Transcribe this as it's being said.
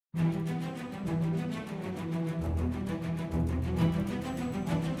Welcome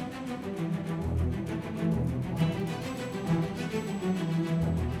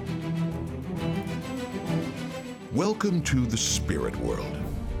to the spirit world,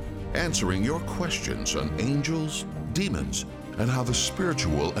 answering your questions on angels, demons, and how the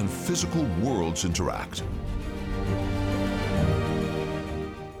spiritual and physical worlds interact.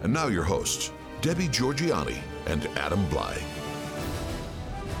 And now your hosts, Debbie Georgianni and Adam Bly.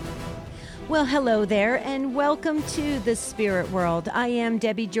 Well, hello there, and welcome to the Spirit World. I am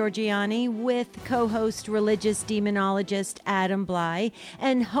Debbie Georgianni with co-host religious demonologist Adam Bly,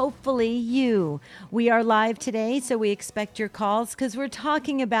 and hopefully you. We are live today, so we expect your calls because we're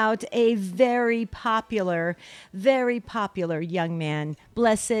talking about a very popular young man,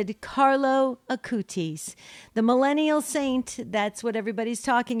 Blessed Carlo Acutis, the Millennial Saint. That's what everybody's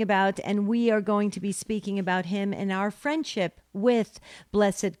talking about, and we are going to be speaking about him and our friendship with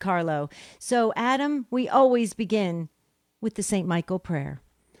Blessed Carlo. So, Adam, we always begin with the St. Michael prayer.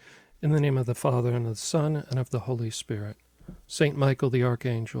 In the name of the Father, and of the Son, and of the Holy Spirit. St. Michael the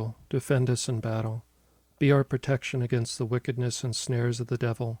Archangel, defend us in battle. Be our protection against the wickedness and snares of the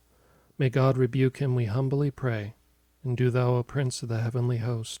devil. May God rebuke him, we humbly pray. And do thou, O Prince of the heavenly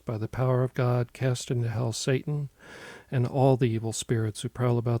host, by the power of God, cast into hell Satan and all the evil spirits who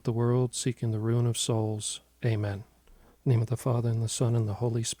prowl about the world, seeking the ruin of souls. Amen. In the name of the Father, and the Son, and the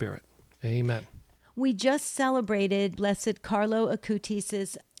Holy Spirit. Amen. We just celebrated Blessed Carlo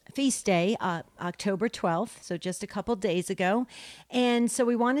Acutis' feast day, October 12th, so just a couple days ago. And so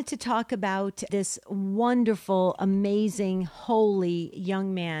we wanted to talk about this wonderful, amazing, holy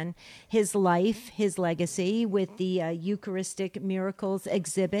young man, his life, his legacy with the Eucharistic Miracles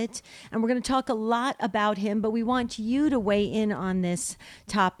exhibit. And we're going to talk a lot about him, but we want you to weigh in on this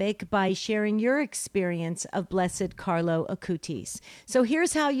topic by sharing your experience of Blessed Carlo Acutis. So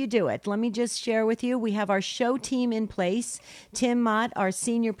here's how you do it. Let me just share with you. We have our show team in place. Tim Mott, our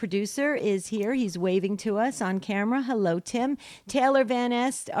senior producer, is here. He's waving to us on camera. Hello, Tim. Taylor Van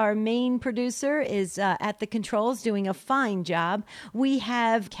Est, our main producer, is at the controls doing a fine job. We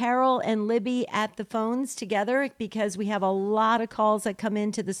have Carol and Libby at the phones together because we have a lot of calls that come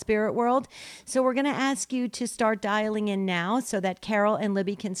into the spirit world. So we're going to ask you to start dialing in now so that Carol and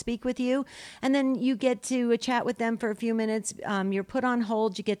Libby can speak with you. And then you get to chat with them for a few minutes. You're put on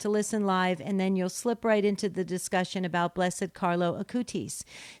hold. You get to listen live, and then you'll slip right into the discussion about Blessed Carlo Acutis.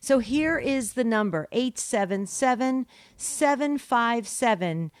 So here is the number,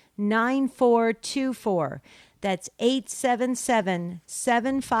 877-757-9424. That's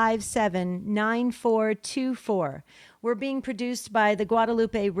 877-757-9424. We're being produced by the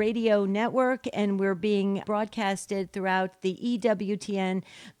Guadalupe Radio Network, and we're being broadcasted throughout the EWTN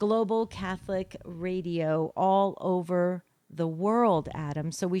Global Catholic Radio all over the world,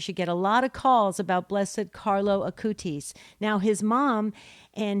 Adam. So we should get a lot of calls about Blessed Carlo Acutis. Now, his mom,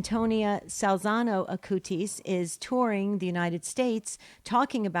 Antonia Salzano Acutis, is touring the United States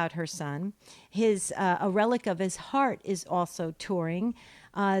talking about her son. A relic of his heart is also touring.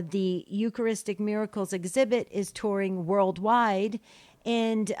 The Eucharistic Miracles exhibit is touring worldwide.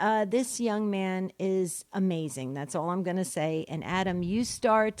 And this young man is amazing. That's all I'm going to say. And Adam, you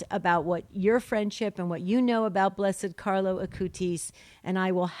start about what your friendship and what you know about Blessed Carlo Acutis, and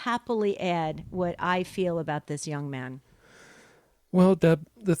I will happily add what I feel about this young man. Well, Deb,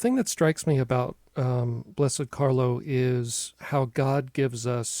 the thing that strikes me about Blessed Carlo is how God gives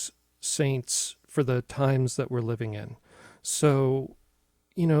us saints for the times that we're living in. So,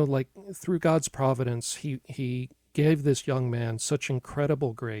 like through God's providence, he gave this young man such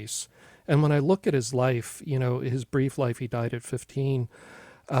incredible grace. And when I look at his life, his brief life, he died at 15,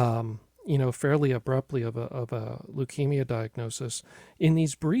 fairly abruptly of a leukemia diagnosis. In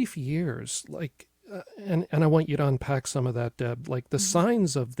these brief years, and I want you to unpack some of that, Deb, like the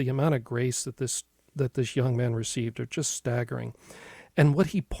signs of the amount of grace that this young man received are just staggering. And what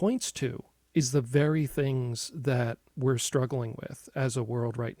he points to is the very things that we're struggling with as a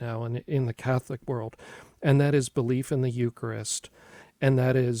world right now and in the Catholic world. And that is belief in the Eucharist. And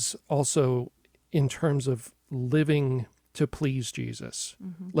that is also in terms of living to please Jesus.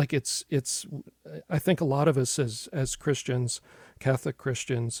 Mm-hmm. Like it's, I think a lot of us as Christians, Catholic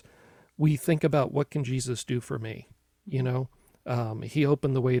Christians, we think about what can Jesus do for me, He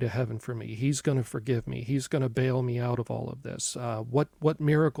opened the way to heaven for me. He's going to forgive me. He's going to bail me out of all of this. What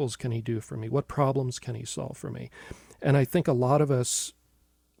miracles can he do for me? What problems can he solve for me? And I think a lot of us,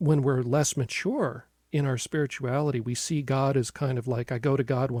 when we're less mature in our spirituality, we see God as kind of like, I go to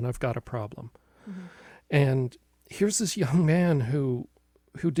God when I've got a problem. Mm-hmm. And here's this young man who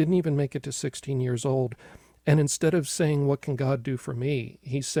didn't even make it to 16 years old. And instead of saying, what can God do for me?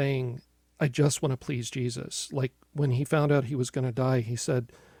 He's saying, I just want to please Jesus. Like when he found out he was going to die, he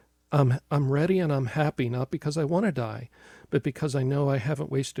said, I'm ready and I'm happy, not because I want to die, but because I know I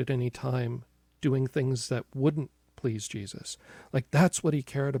haven't wasted any time doing things that wouldn't please Jesus. Like that's what he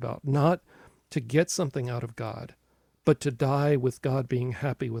cared about, not to get something out of God, but to die with God being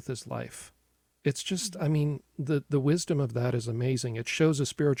happy with his life. It's just, I mean, the wisdom of that is amazing. It shows a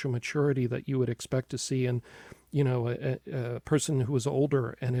spiritual maturity that you would expect to see in, a person who was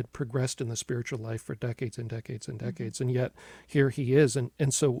older and had progressed in the spiritual life for decades and decades and decades. And yet here he is.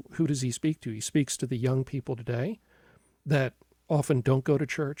 And so who does he speak to? He speaks to the young people today that often don't go to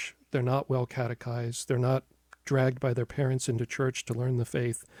church. They're not well catechized. They're not dragged by their parents into church to learn the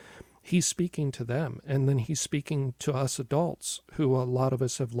faith. He's speaking to them, and then he's speaking to us adults who a lot of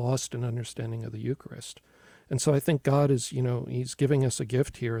us have lost an understanding of the Eucharist. And so I think God is, he's giving us a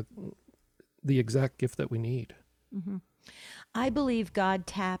gift here, the exact gift that we need. Mm-hmm. I believe God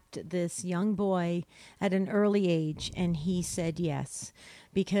tapped this young boy at an early age, and he said yes,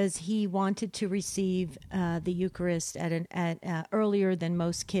 because he wanted to receive the Eucharist at earlier than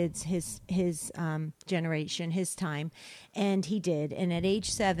most kids his generation, his time, and he did. And at age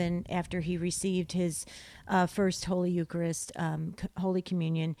 7, after he received his first Holy Eucharist, Holy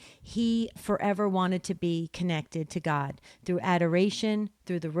Communion, he forever wanted to be connected to God through adoration,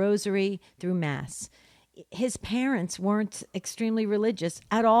 through the Rosary, through Mass. His parents weren't extremely religious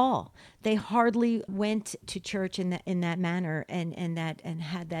at all. They hardly went to church in that manner and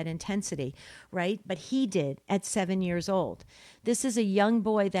had that intensity, right? But he did at 7 years old. This is a young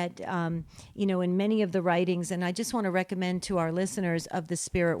boy that, in many of the writings, and I just want to recommend to our listeners of the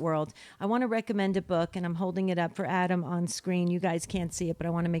spirit world, I want to recommend a book, and I'm holding it up for Adam on screen. You guys can't see it, but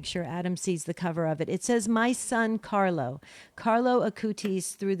I want to make sure Adam sees the cover of it. It says, My Son Carlo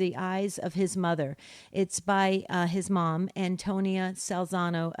Acutis Through the Eyes of His Mother. It's by his mom, Antonia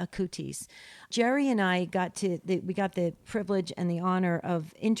Salzano Acutis. Jerry and I got the privilege and the honor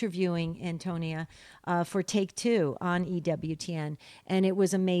of interviewing Antonia for Take Two on EWTN, and it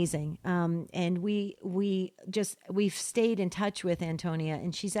was amazing. And we've stayed in touch with Antonia,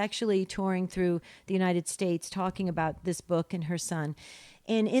 and she's actually touring through the United States talking about this book and her son.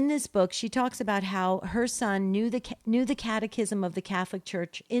 And in this book, she talks about how her son knew the catechism of the Catholic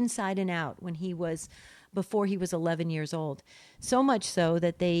Church inside and out before he was 11 years old. So much so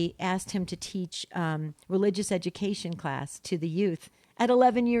that they asked him to teach religious education class to the youth at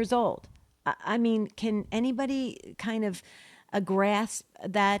 11 years old. I mean, can anybody kind of grasp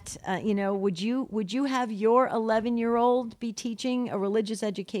that? Would you have your 11-year-old be teaching a religious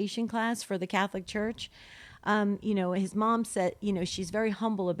education class for the Catholic Church? His mom said, she's very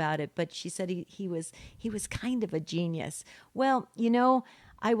humble about it, but she said he was kind of a genius. Well,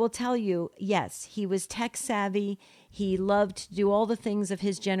 I will tell you, yes, he was tech savvy. He loved to do all the things of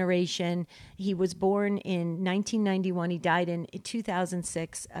his generation. He was born in 1991. He died in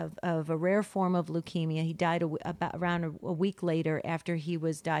 2006 of a rare form of leukemia. He died around a week later after he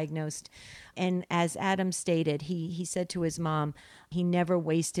was diagnosed. And as Adam stated, he said to his mom, he never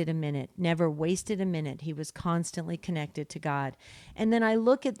wasted a minute. He was constantly connected to God. And then I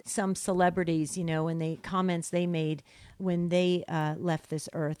look at some celebrities, and the comments they made when they left this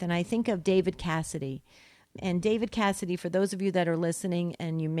earth. And I think of David Cassidy. And David Cassidy, for those of you that are listening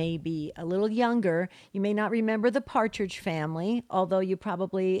and you may be a little younger, you may not remember the Partridge Family, although you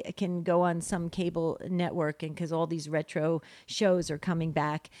probably can go on some cable network, and because all these retro shows are coming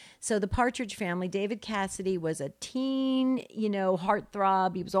back. So the Partridge Family, David Cassidy was a teen,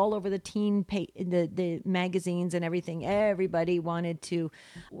 heartthrob. He was all over the the magazines and everything. Everybody wanted to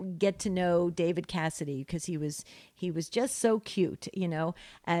get to know David Cassidy because he was just so cute,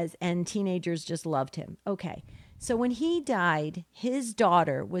 and teenagers just loved him. Okay. So when he died, his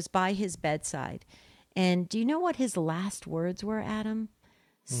daughter was by his bedside. And do you know what his last words were, Adam?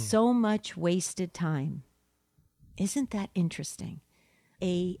 So much wasted time. Isn't that interesting?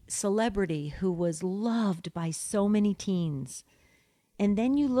 A celebrity who was loved by so many teens. And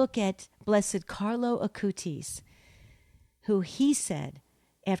then you look at Blessed Carlo Acutis, who he said,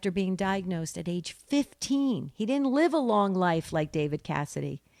 after being diagnosed at age 15, he didn't live a long life like David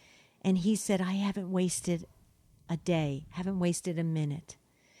Cassidy. And he said, I haven't wasted a day, haven't wasted a minute.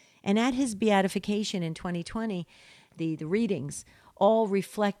 And at his beatification in 2020, the readings all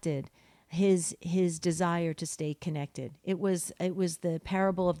reflected his desire to stay connected. It was the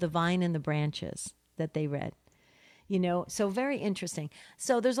parable of the vine and the branches that they read. So very interesting.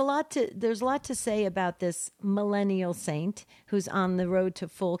 So there's a lot to say about this millennial saint who's on the road to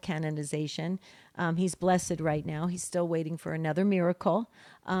full canonization. He's blessed right now. He's still waiting for another miracle.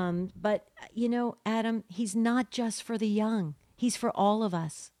 But Adam, he's not just for the young. He's for all of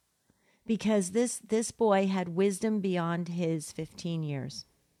us, because this boy had wisdom beyond his 15 years.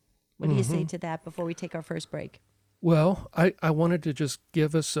 What do you say to that before we take our first break? Well, I wanted to just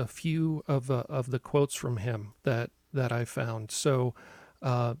give us a few of the quotes from him that I found, so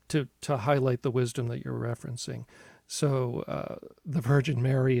to highlight the wisdom that you're referencing. So the Virgin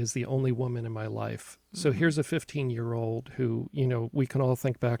Mary is the only woman in my life. So here's a 15-year-old who, we can all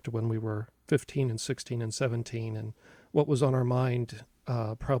think back to when we were 15 and 16 and 17, and what was on our mind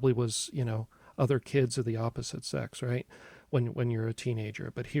probably was, other kids of the opposite sex, right? When you're a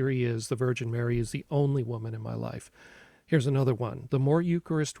teenager. But here he is, the Virgin Mary is the only woman in my life. Here's another one. The more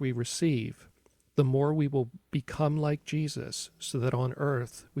Eucharist we receive, the more we will become like Jesus, so that on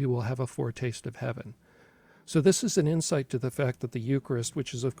earth we will have a foretaste of heaven. So this is an insight to the fact that the Eucharist,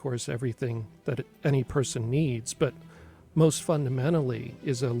 which is of course everything that any person needs, but most fundamentally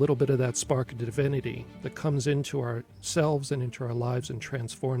is a little bit of that spark of divinity that comes into ourselves and into our lives and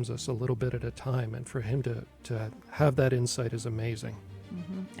transforms us a little bit at a time. And for him to have that insight is amazing.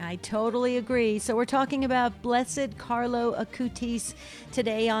 I totally agree. So we're talking about Blessed Carlo Acutis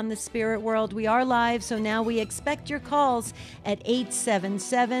today on The Spirit World. We are live, so now we expect your calls at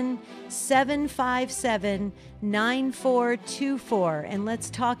 877-757-9424. And let's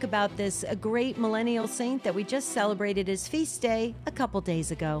talk about this great millennial saint that we just celebrated his feast day a couple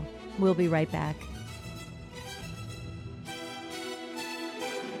days ago. We'll be right back.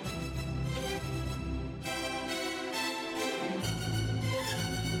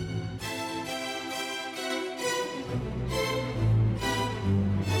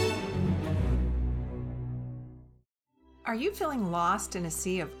 Are you feeling lost in a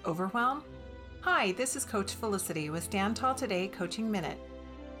sea of overwhelm? Hi, this is Coach Felicity with Stand Tall Today Coaching Minute.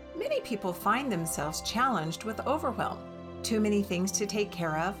 Many people find themselves challenged with overwhelm. Too many things to take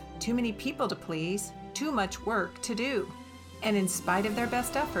care of, too many people to please, too much work to do. And in spite of their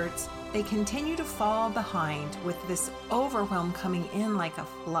best efforts, they continue to fall behind with this overwhelm coming in like a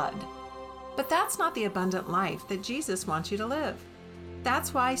flood. But that's not the abundant life that Jesus wants you to live.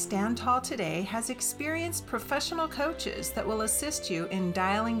 That's why Stand Tall Today has experienced professional coaches that will assist you in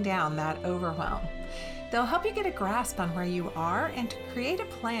dialing down that overwhelm. They'll help you get a grasp on where you are and to create a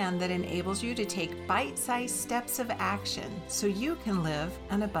plan that enables you to take bite-sized steps of action so you can live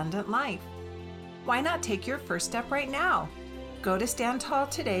an abundant life. Why not take your first step right now? Go to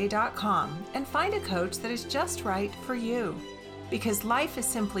standtalltoday.com and find a coach that is just right for you. Because life is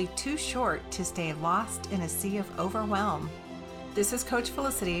simply too short to stay lost in a sea of overwhelm. This is Coach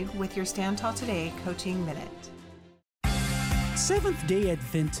Felicity with your Stand Tall Today Coaching Minute. Seventh-day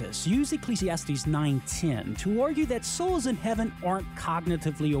Adventists use Ecclesiastes 9:10 to argue that souls in heaven aren't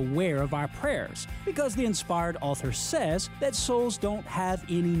cognitively aware of our prayers, because the inspired author says that souls don't have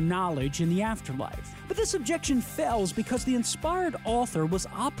any knowledge in the afterlife. But this objection fails because the inspired author was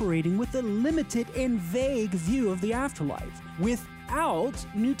operating with a limited and vague view of the afterlife, without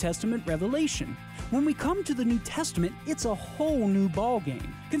New Testament revelation. When we come to the New Testament, it's a whole new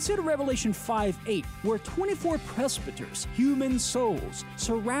ballgame. Consider Revelation 5:8, where 24 presbyters, human souls,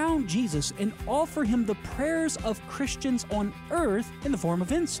 surround Jesus and offer him the prayers of Christians on earth in the form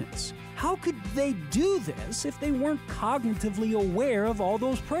of incense. How could they do this if they weren't cognitively aware of all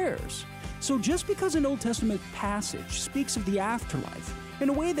those prayers? So just because an Old Testament passage speaks of the afterlife in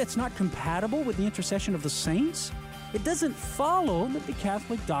a way that's not compatible with the intercession of the saints, it doesn't follow that the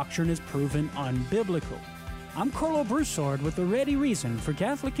Catholic doctrine is proven unbiblical. I'm Carlo Broussard with the ready reason for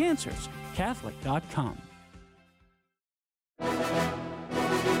Catholic Answers, Catholic.com.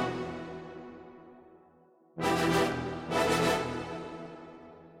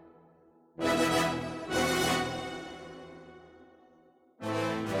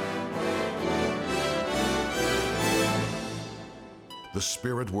 The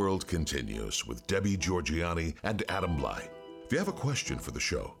Spirit World continues with Debbie Georgiani and Adam Bly. If you have a question for the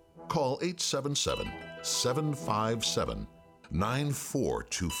show, call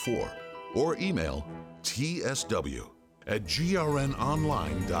 877-757-9424 or email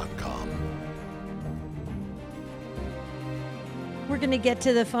tsw@grnonline.com. We're going to get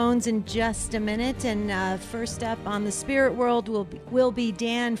to the phones in just a minute. And first up on the spirit world will be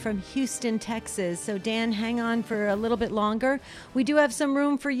Dan from Houston, Texas. So Dan, hang on for a little bit longer. We do have some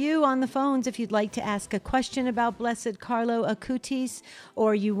room for you on the phones if you'd like to ask a question about Blessed Carlo Acutis,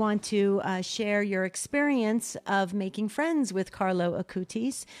 or you want to share your experience of making friends with Carlo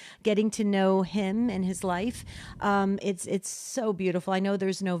Acutis, getting to know him and his life. It's so beautiful. I know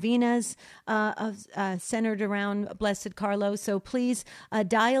there's novenas centered around Blessed Carlo. So please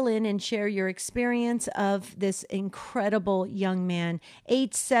dial in and share your experience of this incredible young man.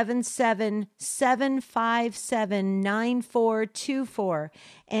 877-757-9424.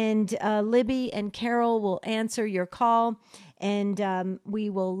 And Libby and Carol will answer your call. And we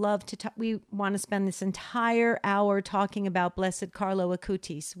will love to talk. We want to spend this entire hour talking about Blessed Carlo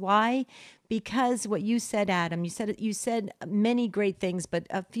Acutis. Why? Because what you said, Adam, you said many great things, but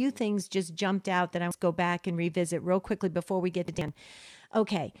a few things just jumped out that I want to go back and revisit real quickly before we get to Dan.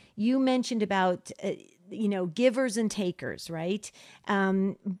 Okay, you mentioned about givers and takers, right?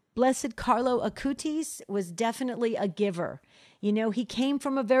 Blessed Carlo Acutis was definitely a giver. He came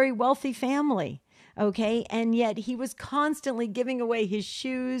from a very wealthy family. Okay. And yet he was constantly giving away his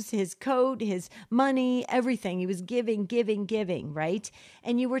shoes, his coat, his money, everything. He was giving, right?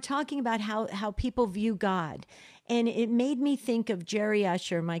 And you were talking about how people view God. And it made me think of Jerry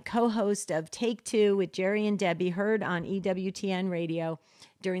Usher, my co-host of Take Two with Jerry and Debbie, heard on EWTN radio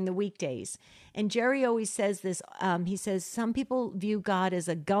during the weekdays. And Jerry always says this, he says, some people view God as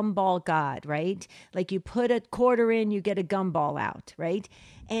a gumball God, right? Like you put a quarter in, you get a gumball out, right?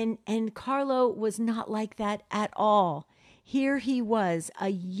 And Carlo was not like that at all. Here he was, a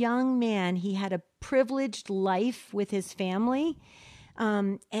young man. He had a privileged life with his family.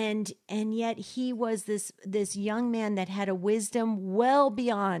 And yet he was this young man that had a wisdom well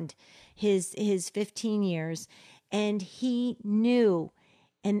beyond his 15 years. And he knew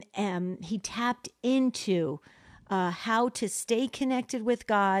and he tapped into how to stay connected with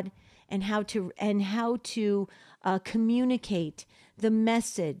God and how to communicate the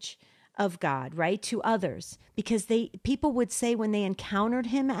message of God, right, to others. Because people would say when they encountered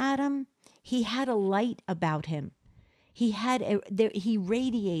him, Adam, he had a light about him. He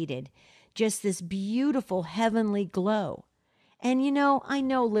radiated just this beautiful heavenly glow. And I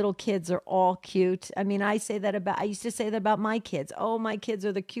know little kids are all cute. I mean, I used to say that about my kids. Oh, my kids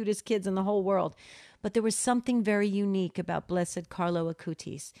are the cutest kids in the whole world. But there was something very unique about Blessed Carlo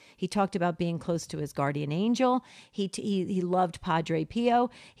Acutis. He talked about being close to his guardian angel. He loved Padre Pio.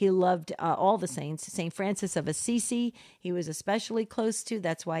 He loved all the saints. St. Francis of Assisi, he was especially close to.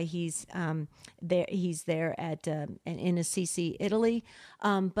 That's why he's there. He's there in Assisi, Italy.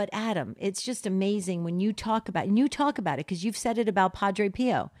 But Adam, it's just amazing when you talk about it because you've said it about Padre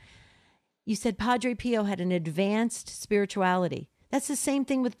Pio. You said Padre Pio had an advanced spirituality. That's the same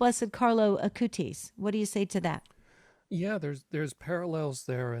thing with Blessed Carlo Acutis. What do you say to that? Yeah, there's parallels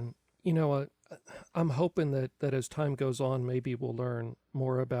there. And, I'm hoping that as time goes on, maybe we'll learn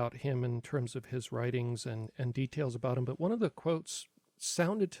more about him in terms of his writings and details about him. But one of the quotes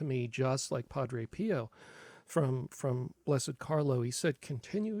sounded to me just like Padre Pio from Blessed Carlo. He said,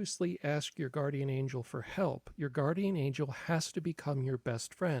 continuously ask your guardian angel for help. Your guardian angel has to become your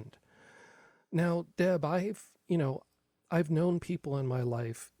best friend. Now, Deb, I've known people in my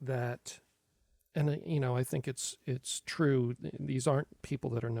life that, and I think it's true. These aren't people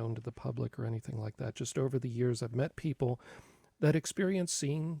that are known to the public or anything like that. Just over the years, I've met people that experience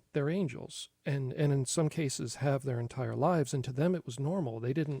seeing their angels and in some cases have their entire lives. And to them, it was normal.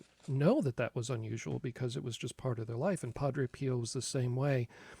 They didn't know that was unusual because it was just part of their life. And Padre Pio was the same way.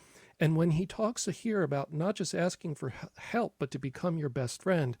 And when he talks here about not just asking for help, but to become your best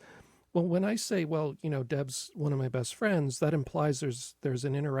friend, well, when I say, Deb's one of my best friends, that implies there's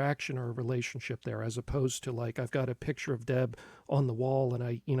an interaction or a relationship there, as opposed to like I've got a picture of Deb on the wall and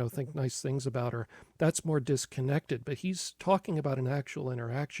I, think nice things about her. That's more disconnected. But he's talking about an actual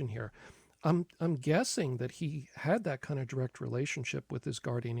interaction here. I'm guessing that he had that kind of direct relationship with his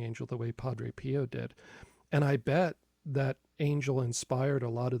guardian angel the way Padre Pio did, and I bet that angel inspired a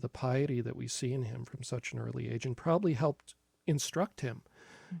lot of the piety that we see in him from such an early age, and probably helped instruct him.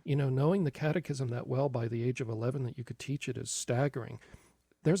 Knowing the catechism that well by the age of 11 that you could teach it is staggering.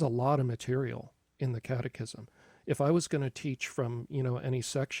 There's a lot of material in the catechism. If I was going to teach from, any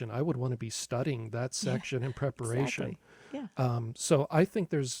section, I would want to be studying that section in preparation. Exactly. Yeah. So I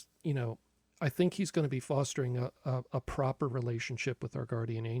think I think he's going to be fostering a proper relationship with our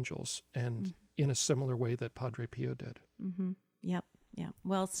guardian angels, and in a similar way that Padre Pio did. Mm-hmm. Yep. Yeah,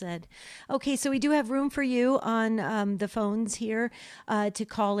 well said. Okay, so we do have room for you on the phones here to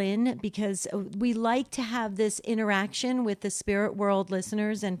call in because we like to have this interaction with the Spirit World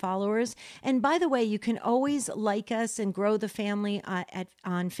listeners and followers. And by the way, you can always like us and grow the family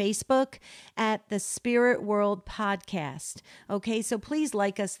on Facebook at the Spirit World Podcast. Okay, so please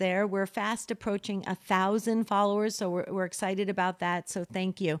like us there. We're fast approaching 1,000 followers, so we're excited about that. So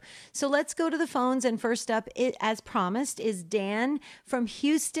thank you. So let's go to the phones. And first up, as promised, is Dan from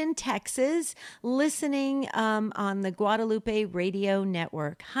Houston, Texas, listening on the Guadalupe Radio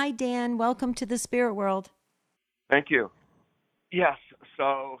Network. Hi, Dan. Welcome to the Spirit World. Thank you. Yes,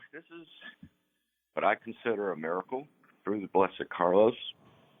 so this is what I consider a miracle through the Blessed Carlos.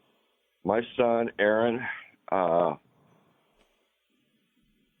 My son, Aaron,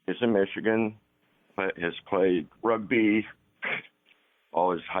 is in Michigan, has played rugby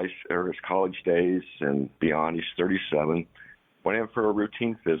all his his college days and beyond. He's 37. Went in for a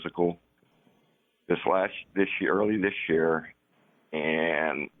routine physical early this year,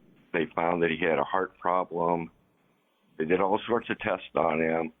 and they found that he had a heart problem. They did all sorts of tests on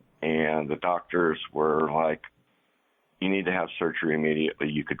him, and the doctors were like, "You need to have surgery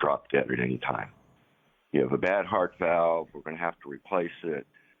immediately. You could drop dead at any time. You have a bad heart valve. We're going to have to replace it."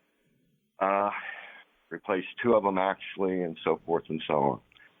 Replaced 2 of them actually, and so forth and so on.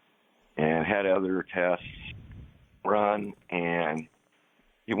 And had other tests run, and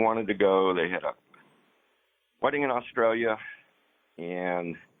he wanted to go. They had a wedding in Australia,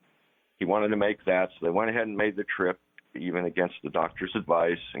 and he wanted to make that, so they went ahead and made the trip, even against the doctor's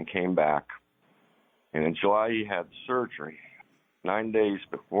advice, and came back. And in July, he had surgery. 9 days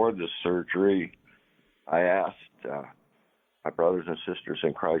before the surgery, I asked my brothers and sisters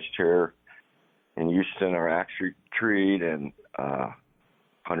in Christ here in Houston, our Acts Retreat, and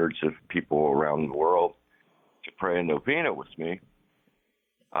hundreds of people around the world to pray a novena with me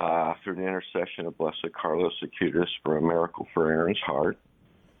through the intercession of Blessed Carlos Acutis for a miracle for Aaron's heart,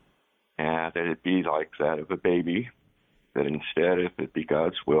 and that it be like that of a baby, that instead, if it be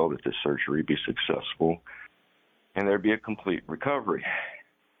God's will, that the surgery be successful and there be a complete recovery.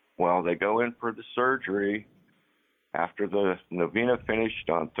 Well, they go in for the surgery. After the novena finished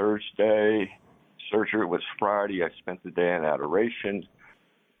on Thursday, surgery was Friday. I spent the day in adoration.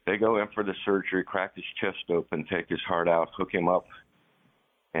 They go in for the surgery, crack his chest open, take his heart out, hook him up.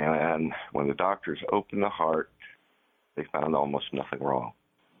 And when the doctors opened the heart, they found almost nothing wrong.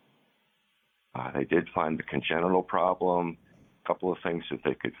 They did find the congenital problem, a couple of things that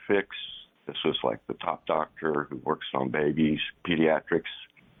they could fix. This was like the top doctor who works on babies, pediatrics,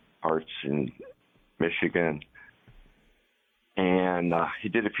 hearts in Michigan. And he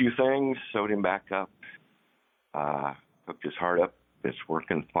did a few things, sewed him back up, hooked his heart up. It's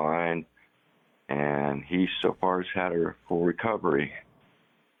working fine, and he so far has had a full recovery.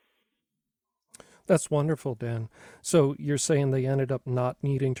 That's wonderful, Dan. So you're saying they ended up not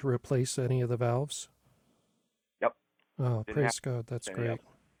needing to replace any of the valves? Yep. Oh, Didn't praise God. That's great. Else.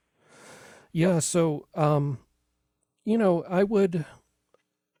 Yeah, so, I would,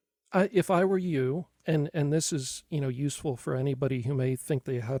 if I were you, and this is, useful for anybody who may think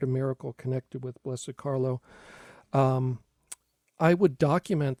they had a miracle connected with Blessed Carlo, I would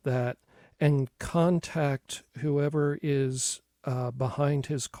document that and contact whoever is behind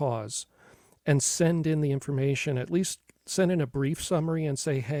his cause and send in the information, at least send in a brief summary and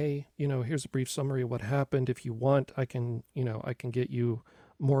say, hey, here's a brief summary of what happened. If you want, I can get you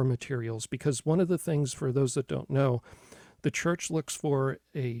more materials. Because one of the things, for those that don't know, the church looks for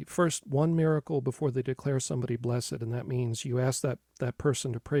first one miracle before they declare somebody blessed, and that means you ask that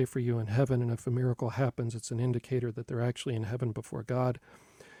person to pray for you in heaven, and if a miracle happens, it's an indicator that they're actually in heaven before God,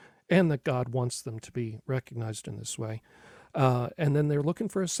 and that God wants them to be recognized in this way. And then they're looking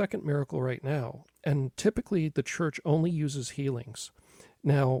for a second miracle right now, and typically the church only uses healings.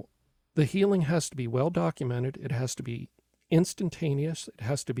 Now, the healing has to be well documented, it has to be instantaneous, it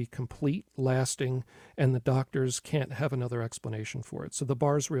has to be complete, lasting, and the doctors can't have another explanation for it. So the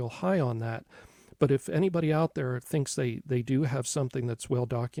bar's real high on that. But if anybody out there thinks they do have something that's well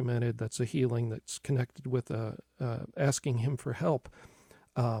documented, that's a healing, that's connected with asking him for help,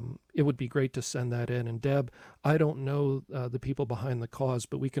 it would be great to send that in. And Deb, I don't know the people behind the cause,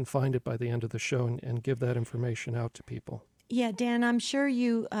 but we can find it by the end of the show and give that information out to people. Yeah, Dan, I'm sure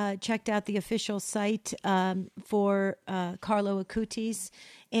you checked out the official site for Carlo Acutis.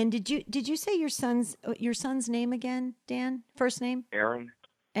 And did you say your son's name again, Dan? First name? Aaron.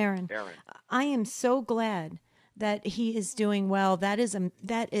 I am so glad that he is doing well. That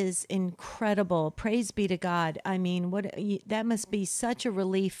is incredible. Praise be to God. I mean, that must be such a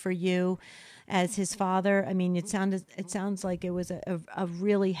relief for you as his father. I mean, it sounds like it was a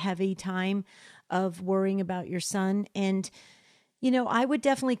really heavy time of worrying about your son. And I would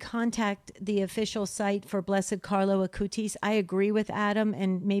definitely contact the official site for Blessed Carlo Acutis. I agree with Adam,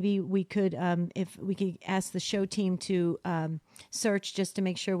 and maybe we could, if we could ask the show team to search just to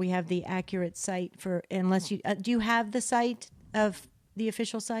make sure we have the accurate site for, unless you, do you have the site of the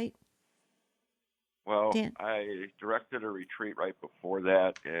official site? Well, Dan? I directed a retreat right before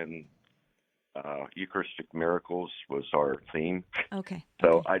that, and Eucharistic miracles was our theme. Okay. So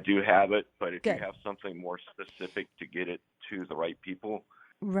okay. I do have it, but if Good. you have something more specific to get it to the right people,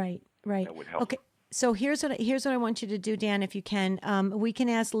 Right. that would help. Okay. So here's what I want you to do, Dan, if you can. We can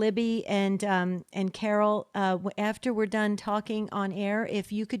ask Libby and Carol after we're done talking on air.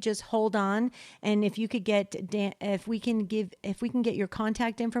 If you could just hold on, and if you could get Dan, if we can get your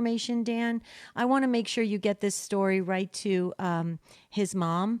contact information, Dan. I want to make sure you get this story right to his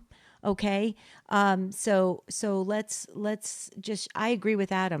mom. Okay. So let's just, I agree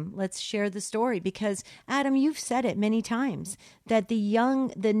with Adam. Let's share the story, because Adam, you've said it many times that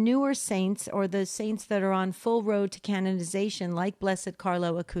the newer saints, or the saints that are on full road to canonization, like Blessed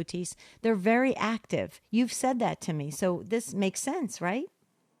Carlo Acutis, they're very active. You've said that to me. So this makes sense, right?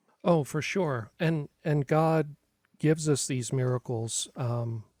 Oh, for sure. And God gives us these miracles,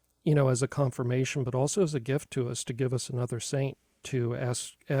 as a confirmation, but also as a gift to us, to give us another saint to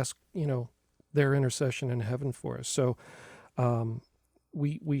ask, their intercession in heaven for us. So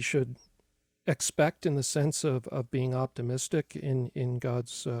we should expect, in the sense of being optimistic in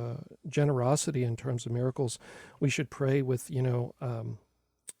God's generosity in terms of miracles. We should pray with,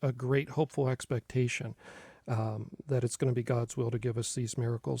 a great hopeful expectation that it's going to be God's will to give us these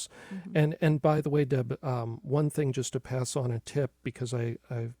miracles. Mm-hmm. And by the way, Deb, one thing just to pass on a tip, because I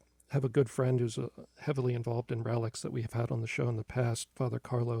have a good friend who's heavily involved in relics that we have had on the show in the past, Father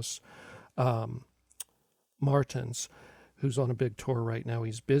Carlos Martins, who's on a big tour right now.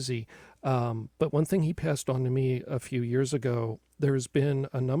 He's busy. But one thing he passed on to me a few years ago, there's been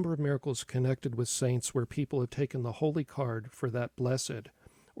a number of miracles connected with saints where people have taken the holy card for that blessed,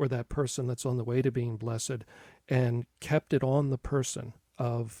 or that person that's on the way to being blessed, and kept it on the person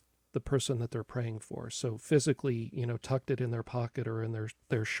of the person that they're praying for. So physically, tucked it in their pocket or in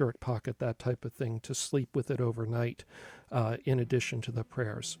their shirt pocket, that type of thing, to sleep with it overnight, in addition to the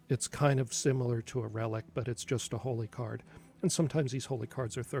prayers. It's kind of similar to a relic, but it's just a holy card. And sometimes these holy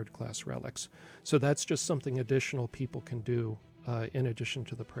cards are third-class relics. So that's just something additional people can do in addition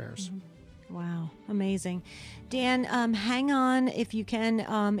to the prayers. Mm-hmm. Wow, amazing. Dan, hang on if you can.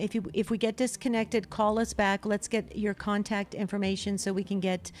 If we get disconnected, call us back. Let's get your contact information so we can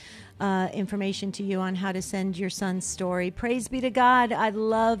get information to you on how to send your son's story. Praise be to God. I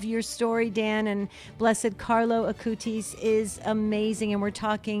love your story, Dan, and Blessed Carlo Acutis is amazing. And we're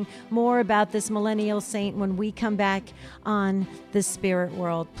talking more about this millennial saint when we come back on The Spirit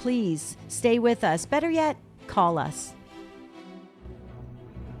World. Please stay with us. Better yet, call us.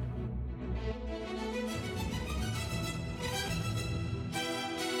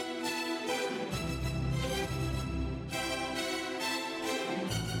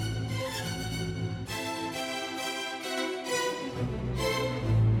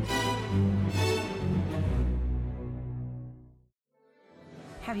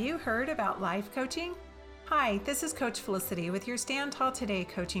 Have you heard about life coaching? Hi, this is Coach Felicity with your Stand Tall Today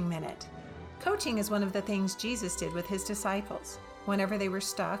Coaching Minute. Coaching is one of the things Jesus did with his disciples. Whenever they were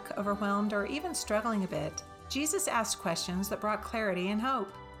stuck, overwhelmed, or even struggling a bit, Jesus asked questions that brought clarity and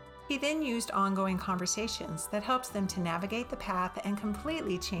hope. He then used ongoing conversations that helps them to navigate the path and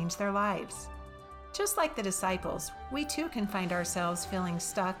completely change their lives. Just like the disciples, we too can find ourselves feeling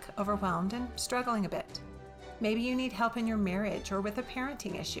stuck, overwhelmed, and struggling a bit. Maybe you need help in your marriage or with a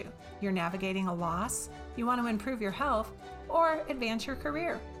parenting issue. You're navigating a loss, you want to improve your health, or advance your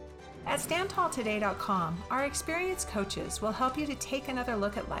career. At StandTallToday.com, our experienced coaches will help you to take another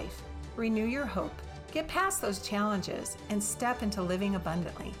look at life, renew your hope, get past those challenges, and step into living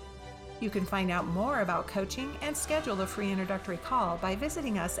abundantly. You can find out more about coaching and schedule a free introductory call by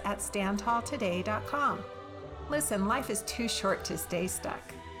visiting us at StandTallToday.com. Listen, life is too short to stay stuck.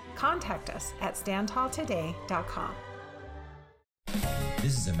 Contact us at StandTallToday.com.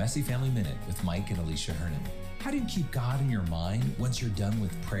 This is a Messy Family Minute with Mike and Alicia Hernan. How do you keep God in your mind once you're done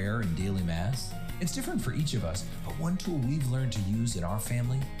with prayer and daily mass? It's different for each of us, but one tool we've learned to use in our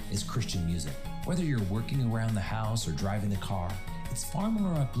family is Christian music. Whether you're working around the house or driving the car, It's far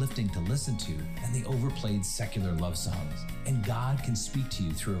more uplifting to listen to than the overplayed secular love songs, and God can speak to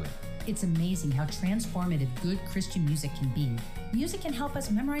you through it. It's amazing how transformative good Christian music can be. Music can help us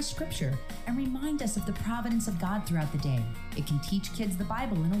memorize scripture and remind us of the providence of God throughout the day. It can teach kids the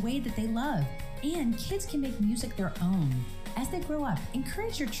Bible in a way that they love, and kids can make music their own. As they grow up,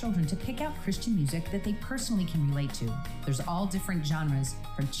 encourage your children to pick out Christian music that they personally can relate to. There's all different genres,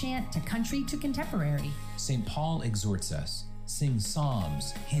 from chant to country to contemporary. St. Paul exhorts us, sing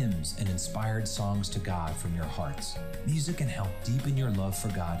psalms, hymns, and inspired songs to God from your hearts. Music can help deepen your love for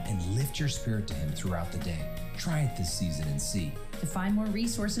God and lift your spirit to Him throughout the day. Try it this season and see. To find more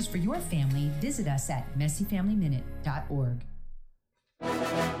resources for your family, visit us at messyfamilyminute.org.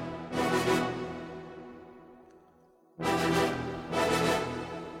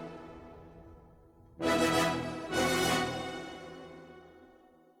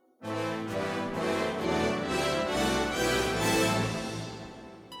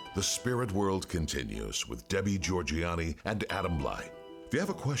 The Spirit World continues with Debbie Georgiani and Adam Bly. If you have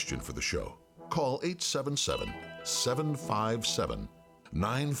a question for the show, call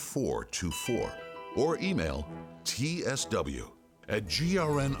 877-757-9424 or email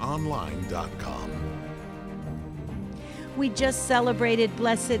tsw@grnonline.com. We just celebrated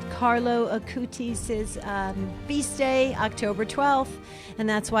Blessed Carlo Acutis' feast day, October 12th, and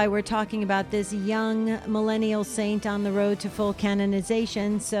that's why we're talking about this young millennial saint on the road to full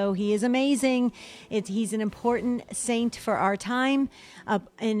canonization. So he is amazing. He's an important saint for our time,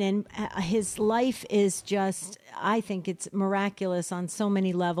 and his life is just, I think it's miraculous on so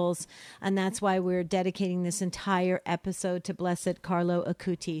many levels, and that's why we're dedicating this entire episode to Blessed Carlo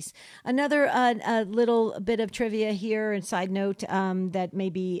Acutis. Another little bit of trivia here, and side note that may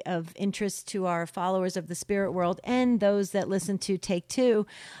be of interest to our followers of the Spirit World and those that listen to Take Two.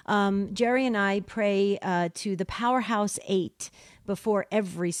 Jerry and I pray to the Powerhouse 8 before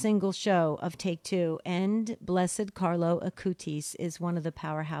every single show of Take Two, and Blessed Carlo Acutis is one of the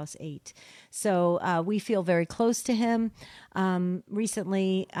Powerhouse 8. So we feel very close to him.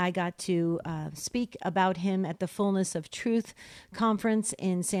 Recently, I got to speak about him at the Fullness of Truth conference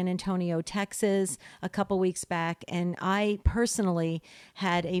in San Antonio, Texas, a couple weeks back, and I personally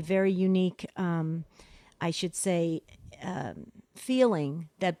had a very unique, I should say, feeling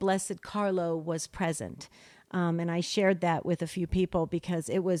that Blessed Carlo was present. And I shared that with a few people because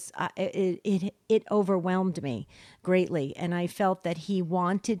it was it overwhelmed me greatly, and I felt that he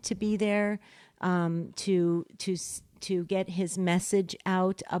wanted to be there to get his message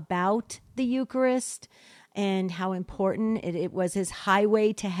out about the Eucharist and how important it was, his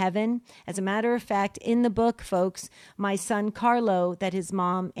highway to heaven. As a matter of fact, in the book, folks, my son Carlo, that his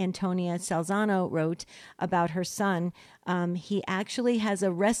mom Antonia Salzano wrote about her son, he actually has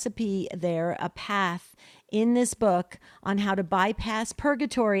a recipe there, a path in this book on how to bypass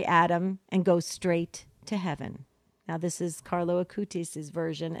purgatory, Adam, and go straight to heaven. Now, this is Carlo Acutis'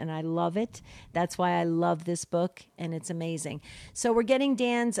 version, and I love it. That's why I love this book, and it's amazing. So we're getting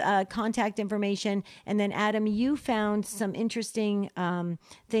Dan's contact information, and then, Adam, you found some interesting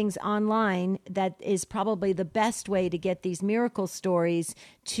things online that is probably the best way to get these miracle stories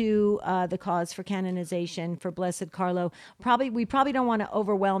to the cause for canonization for Blessed Carlo. We probably don't want to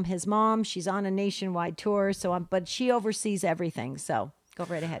overwhelm his mom. She's on a nationwide tour, but she oversees everything. So go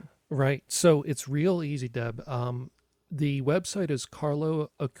right ahead. Right. So it's real easy, Deb. The website is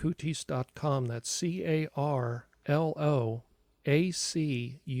carloacutis.com. That's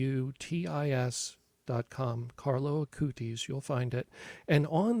CarloAcutis.com. Carlo Acutis, you'll find it. And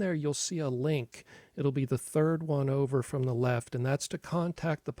on there, you'll see a link. It'll be the third one over from the left, and that's to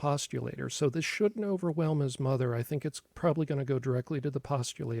contact the postulator. So this shouldn't overwhelm his mother. I think it's probably going to go directly to the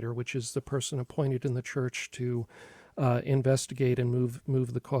postulator, which is the person appointed in the church to investigate and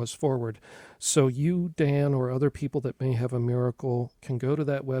move the cause forward. So you, Dan, or other people that may have a miracle can go to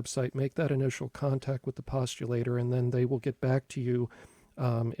that website, make that initial contact with the postulator, and then they will get back to you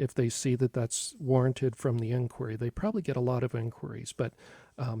if they see that that's warranted from the inquiry. They probably get a lot of inquiries, but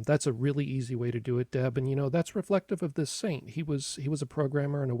that's a really easy way to do it, Deb. And, that's reflective of this saint. He was a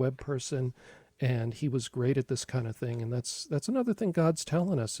programmer and a web person, and he was great at this kind of thing. And that's another thing God's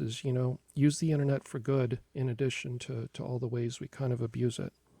telling us is, use the internet for good in addition to all the ways we kind of abuse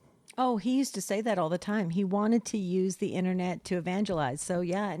it. Oh, he used to say that all the time. He wanted to use the internet to evangelize. So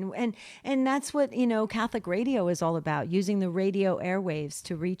yeah, and that's what, Catholic radio is all about, using the radio airwaves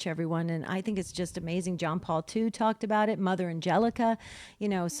to reach everyone. And I think it's just amazing. John Paul II talked about it, Mother Angelica,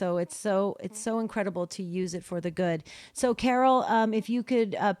 so it's so incredible to use it for the good. So Carol, if you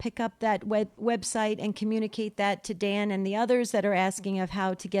could pick up that website and communicate that to Dan and the others that are asking of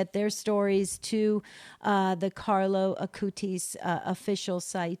how to get their stories to the Carlo Acutis official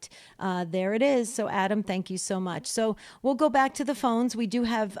site. There it is. So, Adam, thank you so much. So, we'll go back to the phones. We do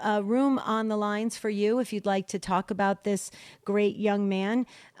have room on the lines for you if you'd like to talk about this great young man,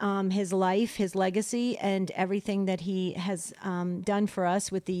 his life, his legacy, and everything that he has done for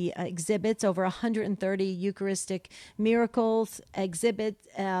us with the exhibits, over 130 Eucharistic miracles,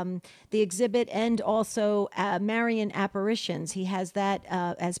 the exhibit, and also Marian apparitions. He has that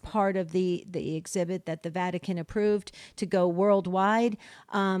as part of the exhibit that the Vatican approved to go worldwide.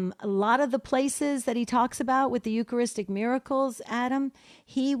 A lot of the places that he talks about with the Eucharistic miracles, Adam,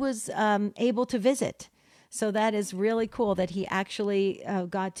 he was able to visit. So that is really cool that he actually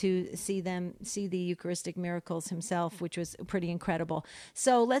got to see the Eucharistic miracles himself, which was pretty incredible.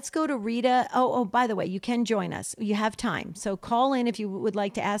 So let's go to Rita. Oh, by the way, you can join us. You have time. So call in if you would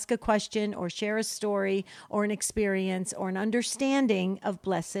like to ask a question or share a story or an experience or an understanding of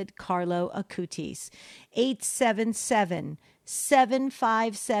Blessed Carlo Acutis.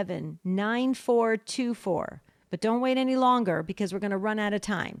 877-757-9424. But don't wait any longer because we're going to run out of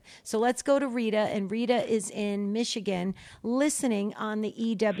time. So let's go to Rita, and Rita is in Michigan listening on the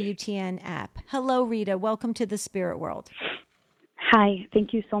EWTN app. Hello, Rita. Welcome to the Spirit World. Hi.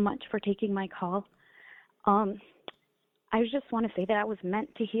 Thank you so much for taking my call. I just want to say that I was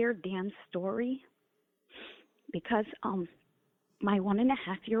meant to hear Dan's story because my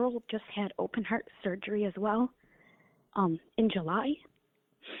 1.5-year-old just had open heart surgery as well in July,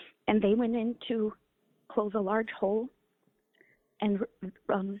 and they went in to close a large hole and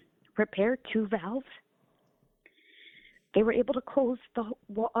repair 2 valves. They were able to close the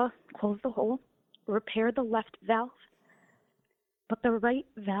hole, repair the left valve, but the right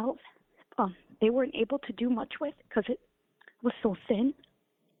valve they weren't able to do much with because it was so thin.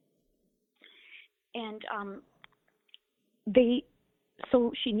 And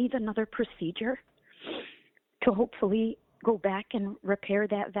so she needs another procedure to hopefully go back and repair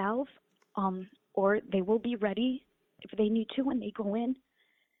that valve, or they will be ready if they need to when they go in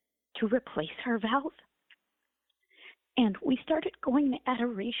to replace her valve. And we started going to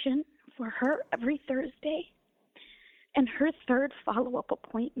adoration for her every Thursday. And her third follow-up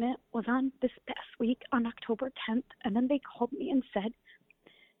appointment was on this past week on October 10th. And then they called me and said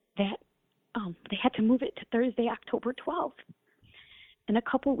that they had to move it to Thursday, October 12th. And a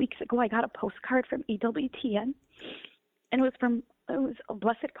couple weeks ago, I got a postcard from EWTN, and it was a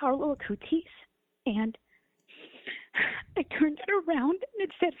Blessed Carlo Acutis, and I turned it around, and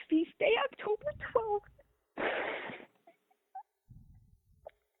it said Feast Day, October 12th.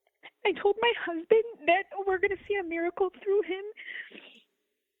 I told my husband that we're going to see a miracle through him,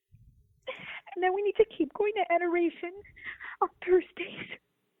 and then we need to keep going to adoration on Thursdays.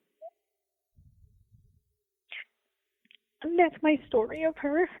 And that's my story of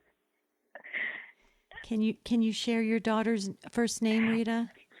her. Can you share your daughter's first name,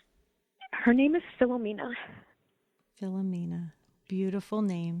 Rita? Her name is Philomena. Philomena. Beautiful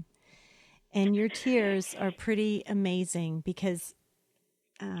name. And your tears are pretty amazing because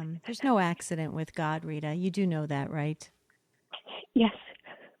there's no accident with God, Rita. You do know that, right? Yes.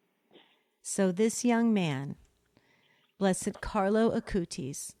 So this young man, Blessed Carlo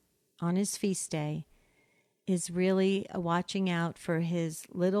Acutis, on his feast day, is really watching out for his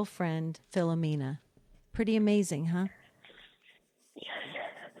little friend, Philomena. Pretty amazing, huh? Yes.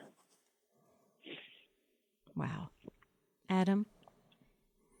 Wow. Adam?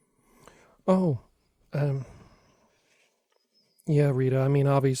 Oh, yeah, Rita. I mean,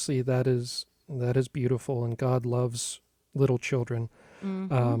 obviously that is beautiful, and God loves little children.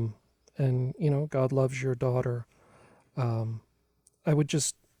 Mm-hmm. And, God loves your daughter. I would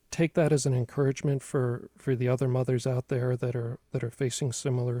just take that as an encouragement for the other mothers out there that are facing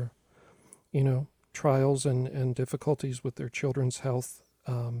similar, trials and difficulties with their children's health,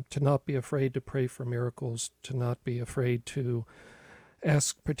 to not be afraid to pray for miracles, to not be afraid to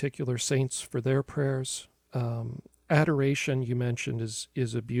ask particular saints for their prayers. Adoration, you mentioned,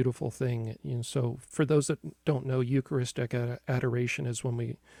 is a beautiful thing. So for those that don't know, Eucharistic adoration is when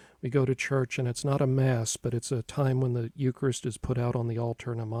we go to church, and it's not a mass, but it's a time when the Eucharist is put out on the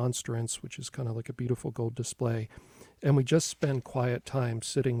altar in a monstrance, which is kind of like a beautiful gold display. And we just spend quiet time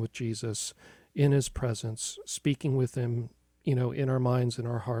sitting with Jesus in his presence, speaking with him in our minds, in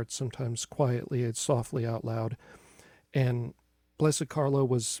our hearts, sometimes quietly and softly out loud. And Blessed Carlo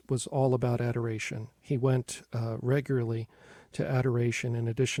was all about adoration. He went regularly to adoration in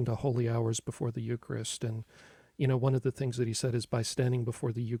addition to holy hours before the Eucharist. And, one of the things that he said is, by standing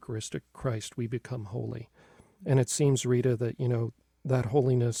before the Eucharistic Christ, we become holy. And it seems, Rita, that, that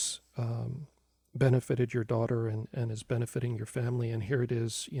holiness benefited your daughter and is benefiting your family. And here it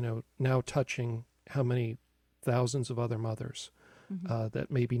is, now touching how many thousands of other mothers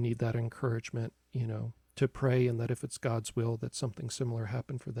that maybe need that encouragement, to pray, and that if it's God's will, that something similar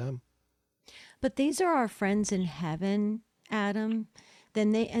happen for them. But these are our friends in heaven, Adam.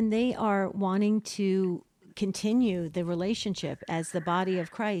 They are wanting to continue the relationship as the body of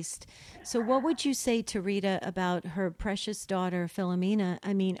Christ. So what would you say to Rita about her precious daughter, Philomena?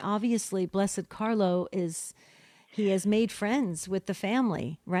 I mean, obviously, Blessed Carlo he has made friends with the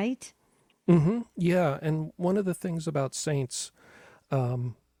family, right? Mm-hmm. Yeah, and one of the things about saints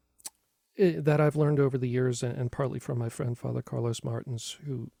that I've learned over the years, and partly from my friend Father Carlos Martins,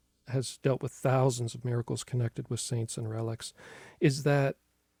 who has dealt with thousands of miracles connected with saints and relics, is that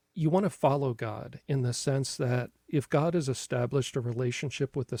you want to follow God, in the sense that if God has established a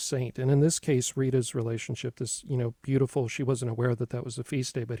relationship with a saint, and in this case, Rita's relationship is, beautiful. She wasn't aware that was a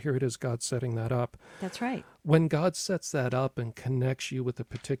feast day, but here it is, God setting that up. That's right. When God sets that up and connects you with a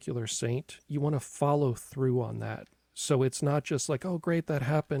particular saint, you want to follow through on that. So it's not just like, oh, great, that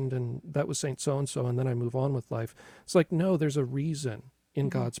happened, and that was Saint so-and-so, and then I move on with life. It's like, no, there's a reason in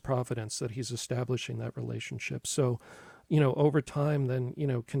God's providence that he's establishing that relationship. So, over time, then,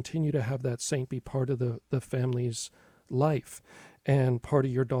 continue to have that saint be part of the family's life and part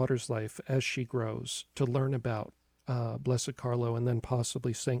of your daughter's life as she grows, to learn about Blessed Carlo and then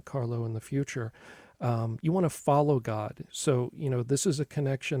possibly Saint Carlo in the future. You want to follow God. So, this is a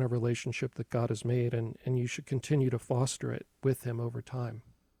connection, a relationship that God has made, and you should continue to foster it with him over time.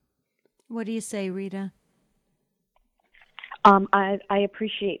 What do you say, Rita? I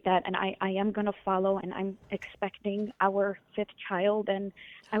appreciate that, and I am going to follow, and I'm expecting our 5th child, and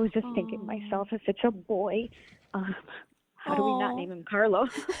I was just thinking myself, if it's a boy, how do we not name him Carlo?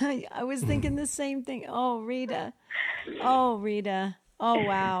 I was thinking the same thing. Oh, Rita. Oh, Rita. Oh,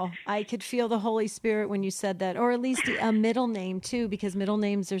 wow. I could feel the Holy Spirit when you said that, or at least a middle name, too, because middle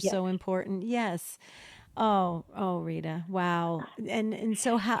names are so important. Yes. Oh, Rita. Wow. And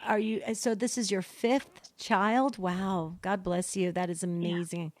so how are you? So this is your 5th child? Wow. God bless you. That is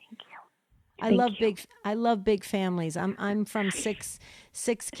amazing. Yeah, thank you. I love big families. I'm from six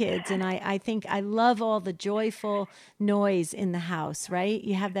kids, and I think I love all the joyful noise in the house, right?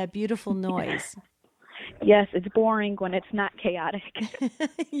 You have that beautiful noise. Yes, it's boring when it's not chaotic.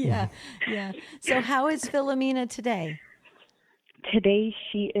 Yeah. So how is Philomena today? Today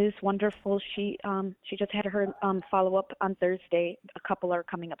she is wonderful. She just had her follow up on Thursday. A couple are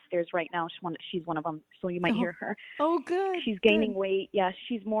coming upstairs right now. She's one of them, so you might hear her. Oh, good. She's gaining weight. Yes,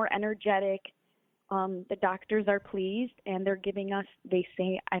 she's more energetic. The doctors are pleased, and they're giving us, they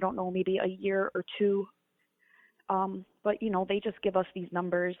say, I don't know, maybe a year or 2. But they just give us these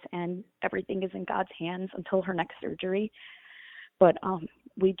numbers, and everything is in God's hands until her next surgery. But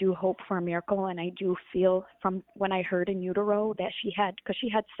we do hope for a miracle, and I do feel from when I heard in utero that because she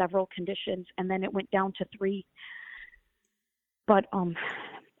had several conditions, and then it went down to 3. But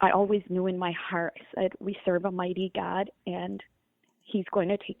I always knew in my heart, I said, we serve a mighty God, and he's going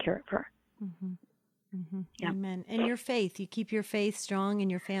to take care of her. Mm-hmm. Mm-hmm. Yeah. Amen. And your faith, you keep your faith strong in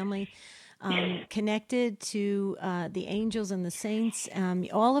your family, connected to the angels and the saints.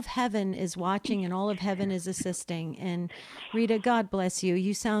 All of heaven is watching, and all of heaven is assisting. And Rita, God bless you.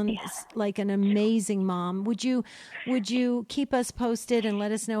 You sound like an amazing mom. Would you keep us posted and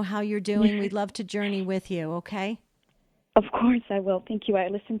let us know how you're doing? We'd love to journey with you. Okay. Of course I will. Thank you. I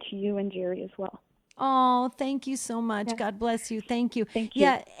listen to you and Jerry as well. Oh, thank you so much. Yeah. God bless you. Thank you. Thank you.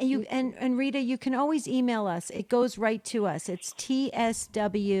 Yeah, and Rita, you can always email us. It goes right to us. It's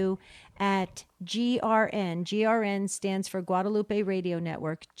tsw@grn. GRN stands for Guadalupe Radio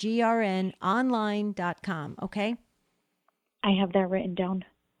Network. grnonline.com. Okay? I have that written down.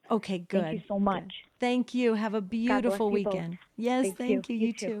 Okay, good. Thank you so much. Good. Thank you. Have a beautiful you both. weekend. Yes, thank you.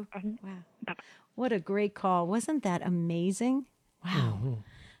 You too. Wow. Bye-bye. What a great call. Wasn't that amazing? Wow. Mm-hmm.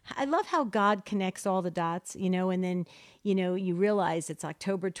 I love how God connects all the dots, and then, you realize it's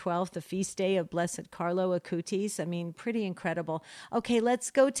October 12th, the feast day of Blessed Carlo Acutis. I mean, pretty incredible. Okay, let's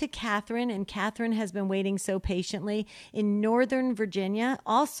go to Catherine, and Catherine has been waiting so patiently in Northern Virginia,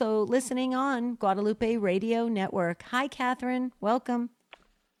 also listening on Guadalupe Radio Network. Hi, Catherine. Welcome.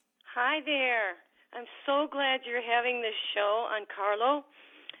 Hi there. I'm so glad you're having this show on Carlo.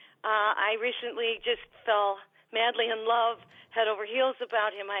 I recently just fell madly in love, head over heels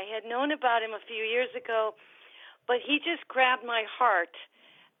about him. I had known about him a few years ago, but he just grabbed my heart,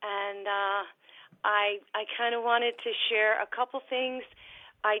 and I kind of wanted to share a couple things.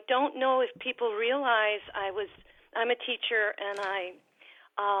 I don't know if people realize I'm a teacher, and I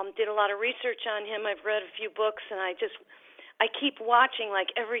did a lot of research on him. I've read a few books, and I keep watching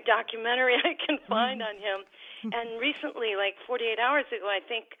like every documentary I can find on him. And recently, like 48 hours ago, I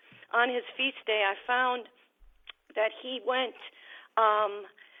think, on his feast day, I found that he went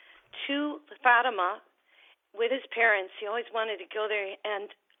to Fatima with his parents. He always wanted to go there, and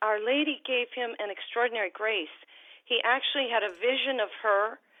Our Lady gave him an extraordinary grace. He actually had a vision of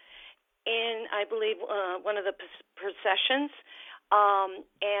her in, I believe, one of the processions,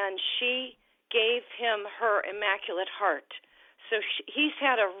 and she gave him her Immaculate Heart. So he's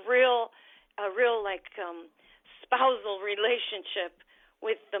had a real spousal relationship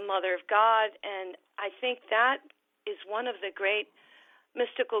with the Mother of God, and I think that is one of the great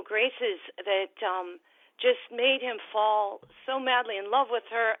mystical graces that just made him fall so madly in love with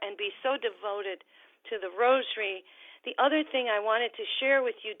her and be so devoted to the rosary. The other thing I wanted to share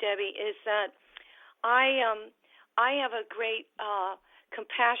with you, Debbie, is that I have a great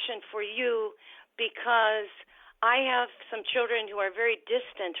compassion for you because I have some children who are very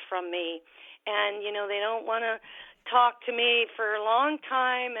distant from me, and they don't want to talk to me for a long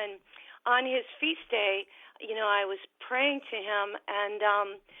time. And on his feast day, I was praying to him, and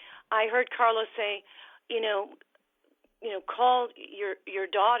I heard Carlo say, call your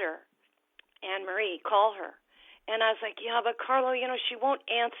daughter, Anne Marie, call her. And I was like, yeah, but Carlo, she won't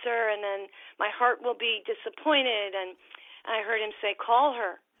answer, and then my heart will be disappointed. And I heard him say, call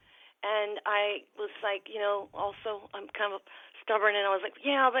her. And I was like, also I'm kind of stubborn, and I was like,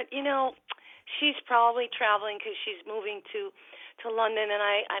 yeah, but she's probably traveling because she's moving to London.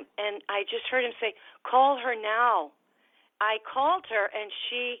 And I just heard him say, call her now. I called her, and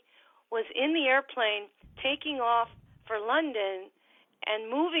she was in the airplane taking off for London and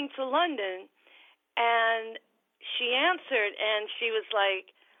moving to London, and she answered, and she was like,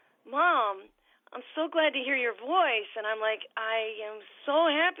 Mom, I'm so glad to hear your voice. And I'm like, I am so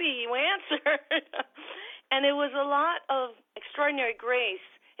happy you answered. And it was a lot of extraordinary grace.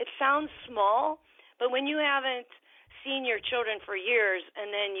 It sounds small, but when you haven't seen your children for years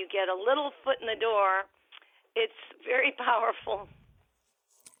and then you get a little foot in the door, it's very powerful.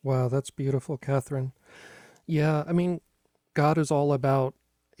 Wow, that's beautiful, Catherine. Yeah, I mean, God is all about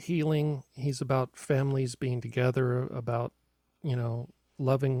healing. He's about families being together, about,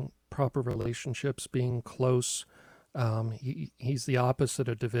 loving proper relationships, being close. He's the opposite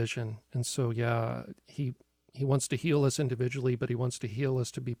of division. And so, yeah, he wants to heal us individually, but he wants to heal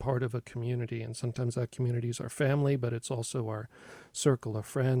us to be part of a community. And sometimes that community is our family, but it's also our circle of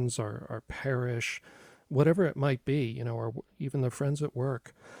friends, our parish, whatever it might be, or even the friends at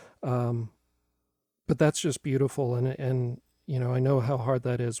work. But that's just beautiful. And I know how hard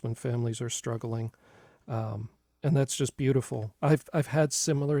that is when families are struggling. And that's just beautiful. I've had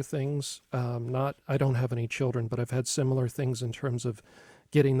similar things. I don't have any children, but I've had similar things in terms of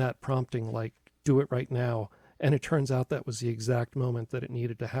getting that prompting, like, do it right now. And it turns out that was the exact moment that it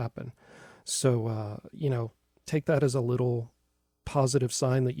needed to happen. So, take that as a little positive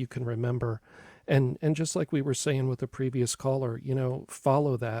sign that you can remember. And just like we were saying with the previous caller,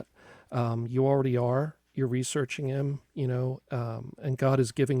 follow that. You already are. You're researching him, and God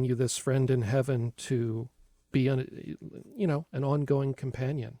is giving you this friend in heaven to be an ongoing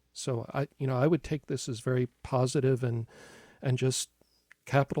companion. So I would take this as very positive and just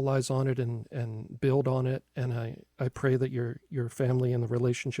capitalize on it and build on it. And I pray that your family and the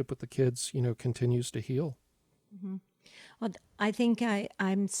relationship with the kids, continues to heal. Mm-hmm. Well, I think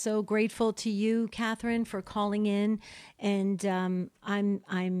I'm so grateful to you, Catherine, for calling in, and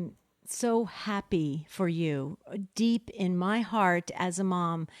I'm so happy for you, deep in my heart as a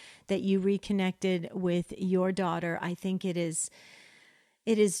mom, that you reconnected with your daughter. I think it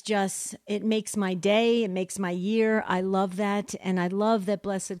makes my day, it makes my year. I love that, and I love that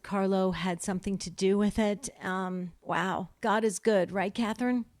Blessed Carlo had something to do with it. Wow, God is good, right,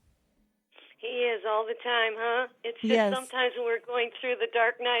 Catherine? He is all the time, huh? It's just Sometimes when we're going through the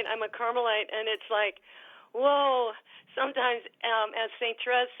dark night, I'm a Carmelite, and it's like, whoa. Sometimes, as St.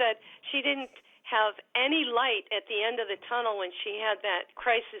 Therese said, she didn't have any light at the end of the tunnel when she had that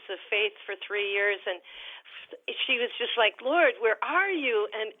crisis of faith for 3 years, and she was just like, Lord, where are you?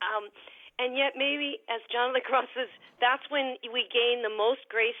 And yet maybe, as John of the Cross says, that's when we gain the most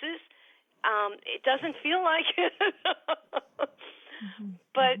graces. It doesn't feel like it.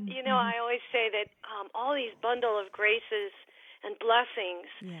 But, I always say that all these bundle of graces and blessings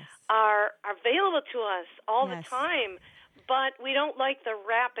Yes. are available to us all the Yes. time, but we don't like the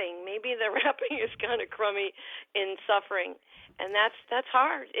wrapping. Maybe the wrapping is kind of crummy in suffering, and that's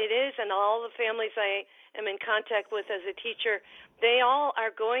hard. It is, and all the families I am in contact with as a teacher, they all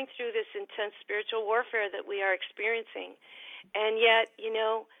are going through this intense spiritual warfare that we are experiencing. And yet,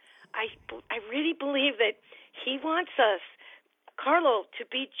 I really believe that he wants us, Carlo, to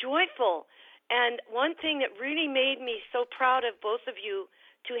be joyful. And one thing that really made me so proud of both of you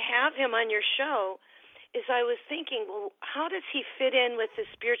to have him on your show is I was thinking, well, how does he fit in with the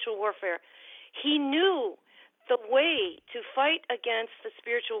spiritual warfare? He knew the way to fight against the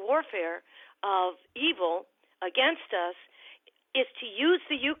spiritual warfare of evil against us is to use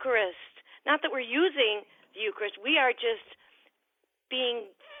the Eucharist. Not that we're using the Eucharist, we are just being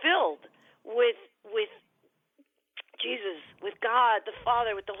filled with Jesus, with God the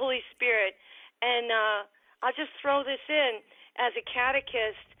Father, with the Holy Spirit. And I'll just throw this in. As a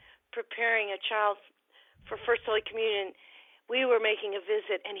catechist preparing a child for First Holy Communion, we were making a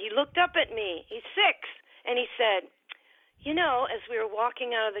visit, and he looked up at me. He's 6, and he said, as we were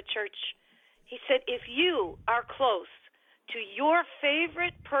walking out of the church, he said, if you are close to your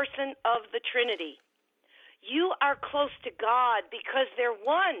favorite person of the Trinity, you are close to God because they're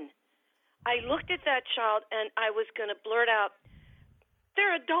one. I looked at that child, and I was going to blurt out,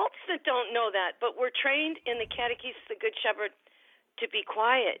 there are adults that don't know that, but we're trained in the Catechism of the Good Shepherd to be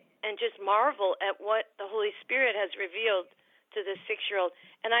quiet and just marvel at what the Holy Spirit has revealed to this 6-year-old.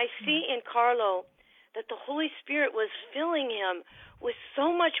 And I see in Carlo that the Holy Spirit was filling him with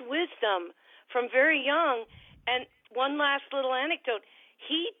so much wisdom from very young. And one last little anecdote,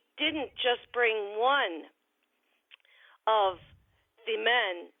 he didn't just bring one of the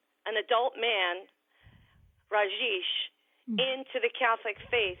men, an adult man, Rajesh, into the Catholic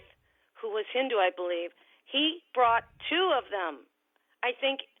faith, who was Hindu, I believe. He brought 2 of them, I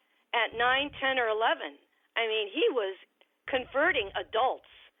think at 9, 10, or 11. I mean, he was converting adults.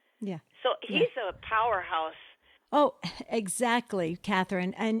 Yeah. So he's a powerhouse. Oh, exactly,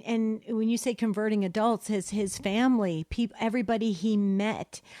 Catherine. And when you say converting adults, his family, everybody he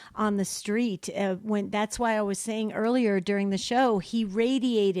met on the street, that's why I was saying earlier during the show, he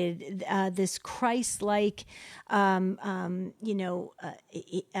radiated this Christ-like,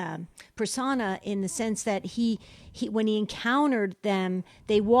 persona, in the sense that he when he encountered them,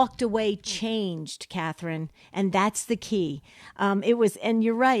 they walked away changed, Catherine, and that's the key. And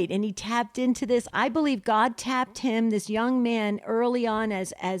you're right, and he tapped into this. I believe God tapped him, this young man, early on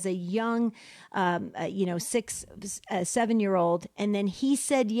as a young, 6, 7-year-old, and then he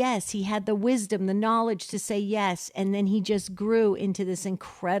said yes. He had the wisdom, the knowledge to say yes, and then he just grew into this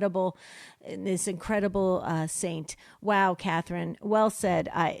incredible saint. Wow, Catherine, well said.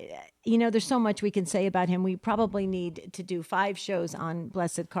 There's so much we can say about him. We probably need to do 5 shows on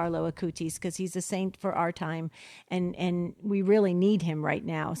Blessed Carlo Acutis because he's a saint for our time, and we really need him right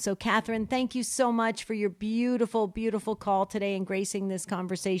now. So, Catherine, thank you so much for your beautiful, beautiful call today and gracing this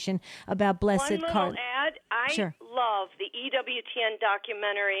conversation about Blessed Carlo. One little ad. I love the EWTN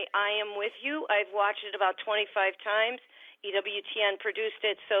documentary, I Am With You. I've watched it about 25 times. EWTN produced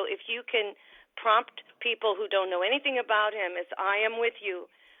it. So if you can prompt people who don't know anything about him, it's I Am With You,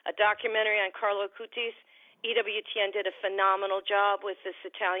 a documentary on Carlo Acutis. EWTN did a phenomenal job with this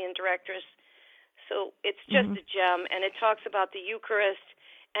Italian directress. So it's just a gem, and it talks about the Eucharist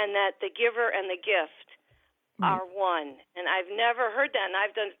and that the giver and the gift are one. And I've never heard that, and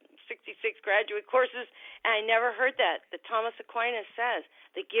I've done 66 graduate courses, and I never heard that. That Thomas Aquinas says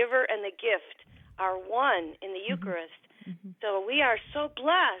the giver and the gift are one in the Eucharist. So we are so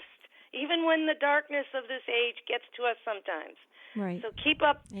blessed, even when the darkness of this age gets to us sometimes. Right. So keep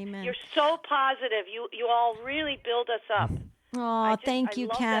up. Amen. You're so positive. You all really build us up. Oh, thank you, I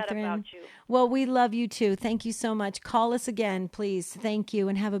love Catherine. that about you. Well, we love you too. Thank you so much. Call us again, please. Thank you,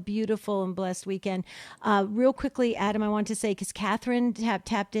 and have a beautiful and blessed weekend. Real quickly, Adam, I want to say, because Catherine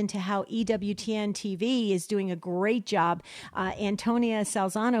tapped into how EWTN TV is doing a great job. Antonia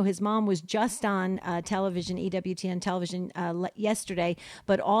Salzano, his mom, was just on television, EWTN television, yesterday,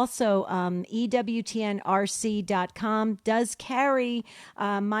 but also EWTNRC.com does carry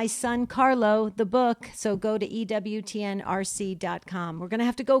my son Carlo, the book, so go to EWTNRC.com. We're going to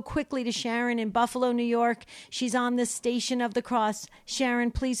have to go quickly to Sharon in Buffalo, New York. She's on the Station of the Cross. Sharon,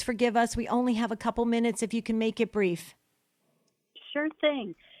 please forgive us. We only have a couple minutes if you can make it brief. Sure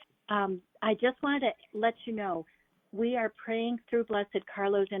thing. I just wanted to let you know, we are praying through Blessed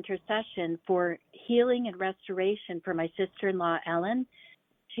Carlo's intercession for healing and restoration for my sister-in-law, Ellen.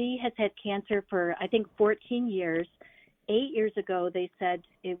 She has had cancer for, I think, 14 years, 8 years ago, they said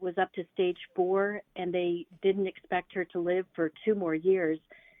it was up to stage 4, and they didn't expect her to live for 2 more years.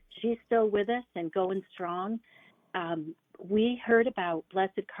 She's still with us and going strong. We heard about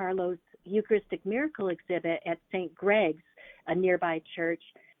Blessed Carlo's Eucharistic Miracle exhibit at St. Greg's, a nearby church,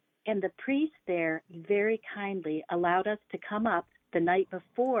 and the priest there very kindly allowed us to come up the night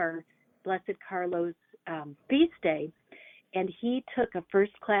before Blessed Carlo's feast day, and he took a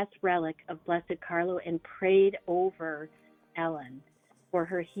first-class relic of Blessed Carlo and prayed over Ellen for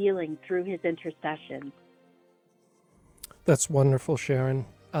her healing through his intercession. That's wonderful, Sharon.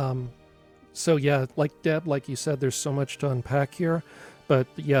 So yeah, like Deb, like you said, there's so much to unpack here. But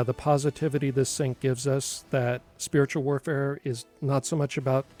yeah, the positivity this saint gives us, that spiritual warfare is not so much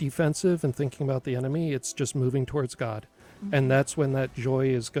about defensive and thinking about the enemy, it's just moving towards God. And that's when that joy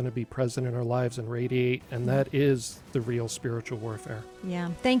is going to be present in our lives and radiate, and that is the real spiritual warfare.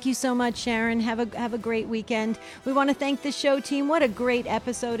 Yeah. Thank you so much, Sharon. Have a great weekend. We want to thank the show team. What a great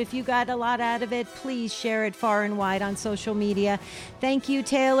episode. If you got a lot out of it, please share it far and wide on social media. Thank you,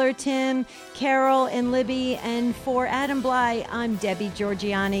 Taylor, Tim, Carol, and Libby. And for Adam Bly, I'm Debbie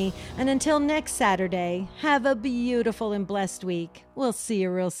Georgiani. And until next Saturday, have a beautiful and blessed week. We'll see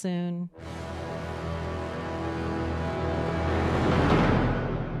you real soon.